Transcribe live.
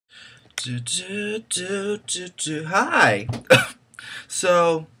Hi!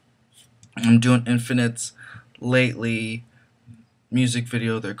 So, I'm doing Infinites lately music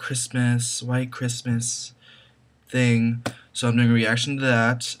video, their Christmas, White Christmas thing. So I'm doing a reaction to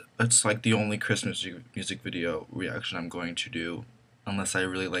that. It's like the only Christmas music video reaction I'm going to do. Unless I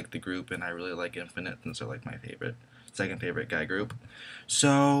really like the group and I really like Infinite, since they're like my second favorite guy group.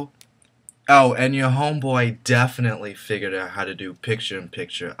 So, oh, and your homeboy definitely figured out how to do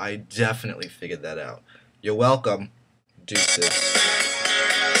picture-in-picture. I definitely figured that out. You're welcome. Deuces.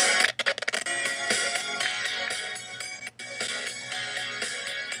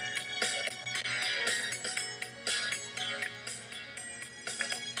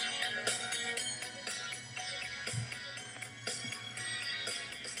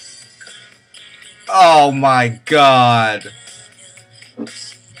 Oh my god.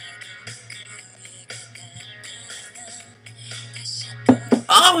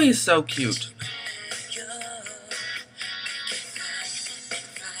 Oh, he's so cute.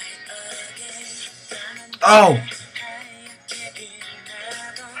 Oh!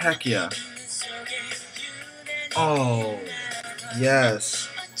 Heck yeah. Oh, yes.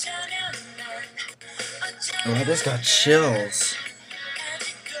 Oh, I just got chills.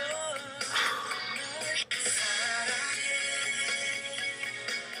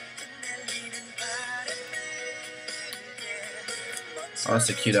 Oh, that's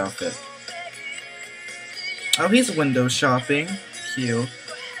a cute outfit. Oh, he's window shopping. Cute.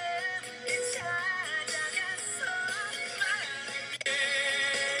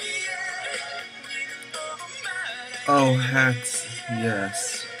 Oh, Hex.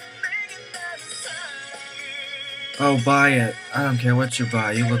 Yes. Oh, buy it. I don't care what you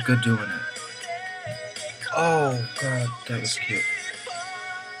buy. You look good doing it. Oh, God. That was cute.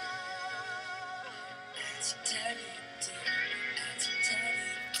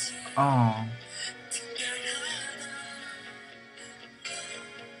 Oh.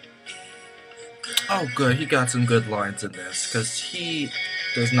 Oh, good. He got some good lines in this, because he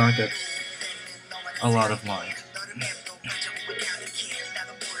does not get a lot of lines.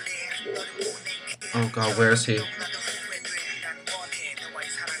 Oh, God, where is he?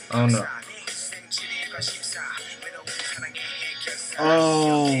 Oh, no.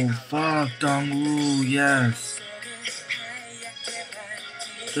 Oh, fuck, Dongwoo, yes.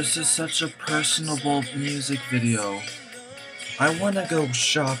 This is such a personable music video. I want to go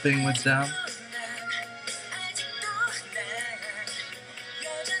shopping with them.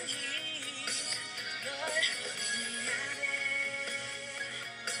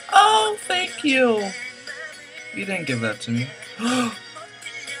 Oh, thank you. You didn't give that to me.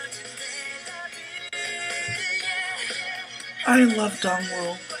 I love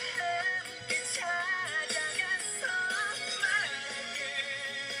Dongwoo.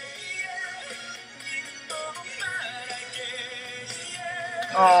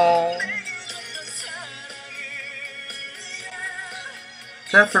 Oh.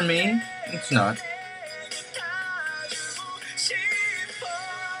 Is that for me? It's not.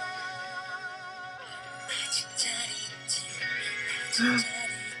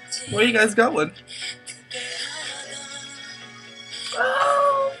 Where are you guys going?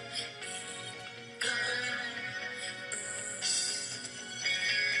 Oh.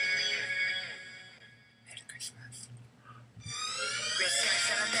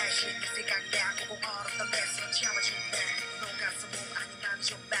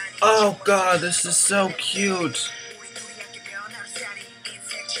 Oh god, this is so cute.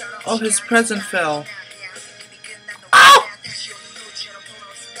 Oh, his present fell.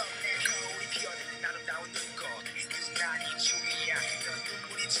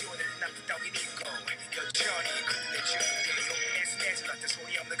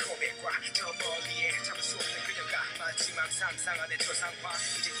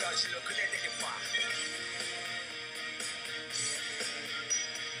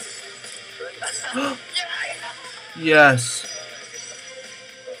 Oh! Yes.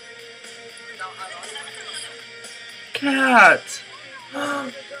 Cat.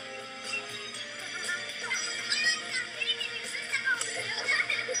 Oh!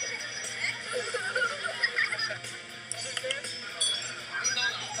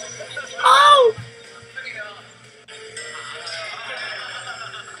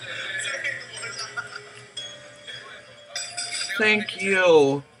 Thank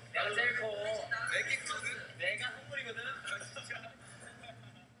you.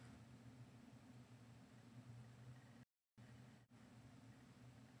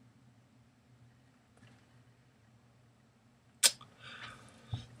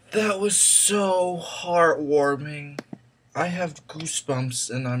 That was so heartwarming. I have goosebumps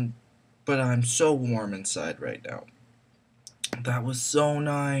and I'm but I'm so warm inside right now. That was so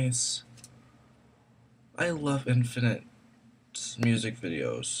nice. I love Infinite music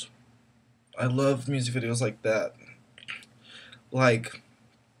videos. I love music videos like that. Like,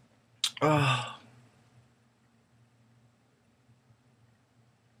 oh,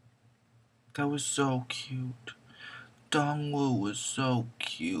 that was so cute. Dongwoo was so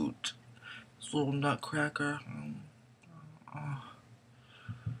cute. This little nutcracker. Oh,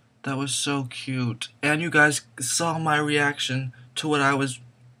 that was so cute. And you guys saw my reaction to what I was.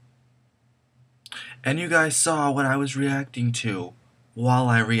 And you guys saw what I was reacting to while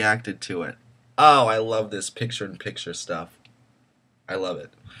I reacted to it. Oh, I love this picture-in-picture stuff. I love it.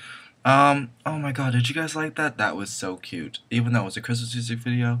 Oh my god, did you guys like that? That was so cute. Even though it was a Christmas music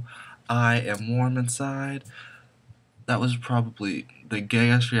video, I am warm inside. That was probably the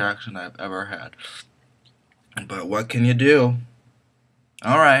gayest reaction I've ever had. But what can you do?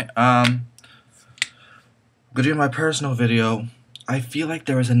 Alright, go do my personal video. I feel like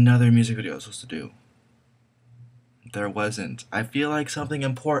there was another music video I was supposed to do. There wasn't. I feel like something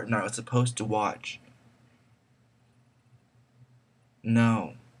important I was supposed to watch.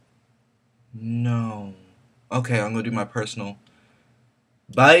 No. No. Okay, I'm gonna do my personal.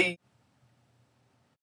 Bye!